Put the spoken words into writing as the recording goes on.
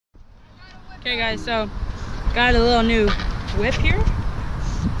Okay guys, so got a little new whip here.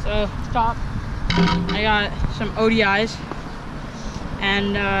 So top, I got some ODIs,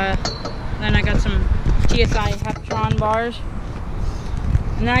 and then I got some Tsi Heptron bars,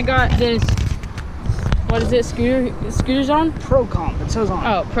 and then I got this, what is it, scooter zone? Pro Comp, it says on.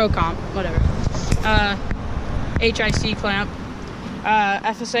 Oh, Pro Comp, whatever. HIC clamp,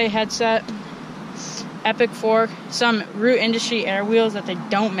 FSA headset, Epic fork, some Root Industry air wheels that they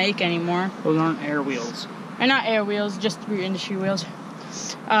don't make anymore. Those aren't air wheels. They're not air wheels, just Root Industry wheels.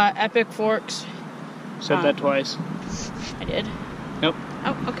 Epic forks. Said that twice. I did? Nope.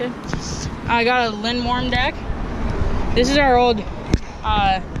 Oh, okay. I got a Lindworm deck. This is our old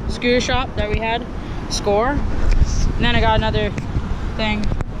scooter shop that we had, Score. And then I got another thing,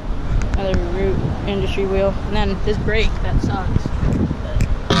 another Root Industry wheel. And then this brake that sucks.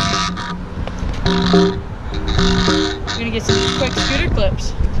 I'm gonna get some quick scooter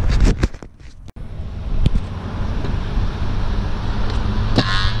clips.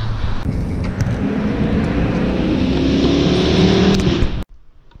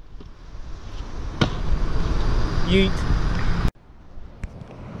 Yeet.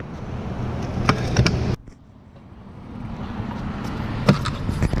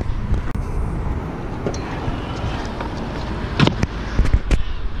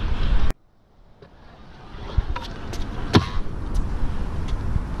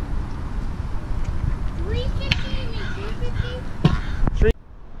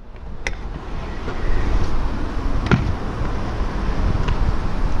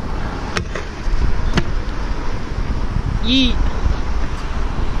 Yeet.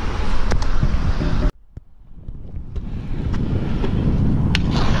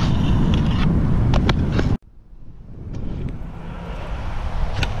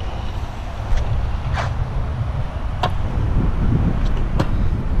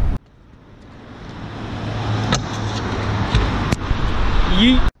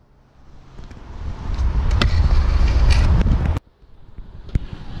 Yeet.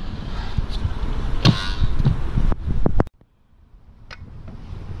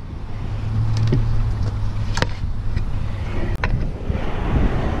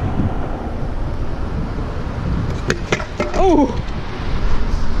 Oh!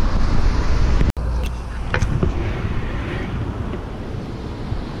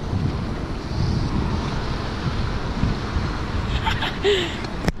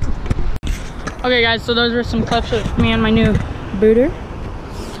 Okay guys, so those were some clips of me and my new booter.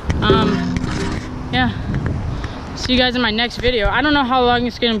 Yeah. See you guys in my next video. I don't know how long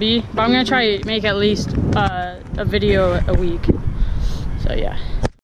it's gonna be, but I'm gonna try to make at least a video a week. So yeah.